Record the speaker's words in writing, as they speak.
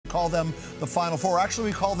call them the Final Four. Actually,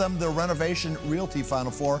 we call them the Renovation Realty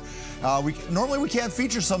Final Four. Normally we can't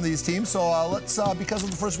feature some of these teams, so let's, because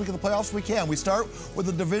of the first week of the playoffs, we can. We start with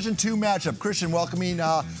the Division II matchup. Christian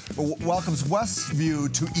welcomes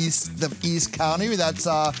Westview to the East County.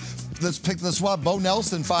 Let's pick this one. Bo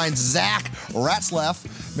Nelson finds Zach Ratzlaff,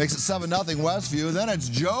 makes it 7-0 Westview. Then it's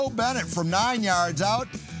Joe Bennett from 9 yards out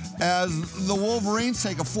as the Wolverines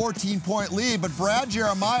take a 14-point lead. But Brad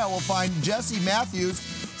Jeremiah will find Jesse Matthews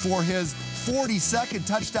for his 42nd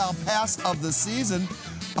touchdown pass of the season.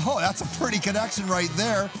 Oh, that's a pretty connection right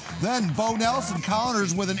there. Then Bo Nelson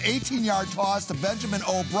counters with an 18-yard toss to Benjamin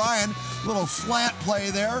O'Brien. Little slant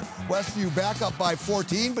play there. Westview back up by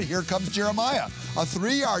 14, but here comes Jeremiah. A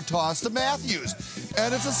 3-yard toss to Matthews.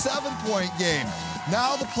 And it's a 7-point game.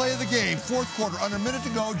 Now the play of the game, fourth quarter, under a minute to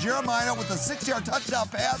go. Jeremiah with a 6-yard touchdown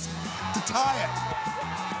pass to tie it.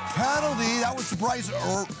 Penalty, that was Bryce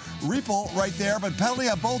Reapel right there, but penalty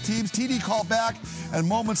on both teams. TD called back, and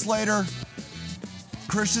moments later,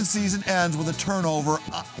 Christian's season ends with a turnover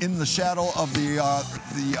in the shadow of the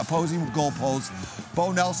opposing goalpost.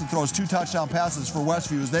 Bo Nelson throws 2 touchdown passes for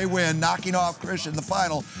Westview as they win, knocking off Christian in the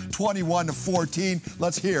final 21-14.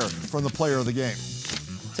 Let's hear from the player of the game.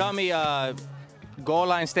 Tell me, goal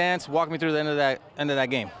line stance. Walk me through the end of that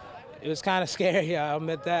game. It was kind of scary. I'll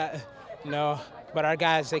admit that. But our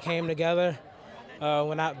guys, they came together.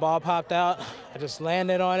 When that ball popped out, I just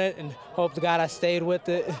landed on it and hope to God I stayed with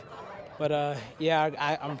it. But,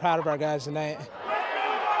 yeah, I'm proud of our guys tonight.